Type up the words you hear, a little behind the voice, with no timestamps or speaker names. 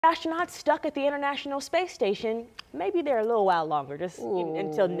Astronauts stuck at the International Space Station, maybe they're a little while longer, just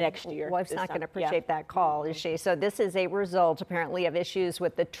until next year. Wife's not going to appreciate that call, is she? So this is a result, apparently, of issues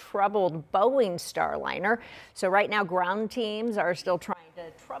with the troubled Boeing Starliner. So right now, ground teams are still trying to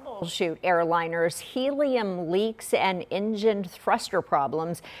troubleshoot airliners' helium leaks and engine thruster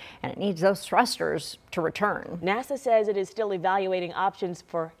problems, and it needs those thrusters to return. NASA says it is still evaluating options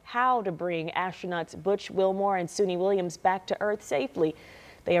for how to bring astronauts Butch Wilmore and Suni Williams back to Earth safely.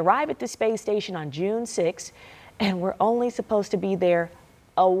 They arrive at the space station on June 6, and we're only supposed to be there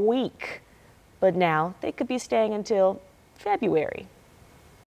a week. But now they could be staying until February.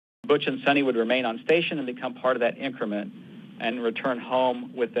 Butch and Sonny would remain on station and become part of that increment and return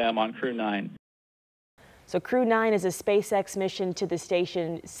home with them on Crew 9. So Crew 9 is a SpaceX mission to the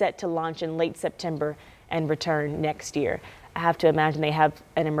station set to launch in late September and return next year. I have to imagine they have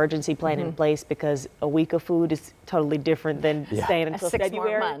an emergency plan in place because a week of food is totally different than staying until 6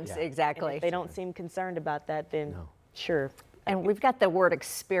 February. more months, exactly. And if they don't seem concerned about that, then sure. And we've got the word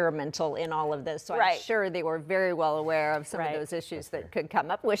experimental in all of this, so I'm sure they were very well aware of some of those issues that could come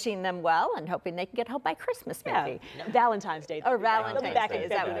up. Wishing them well and hoping they can get home by Christmas, maybe. Valentine's Day. Or Valentine's Day, is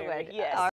that what it was? Yes.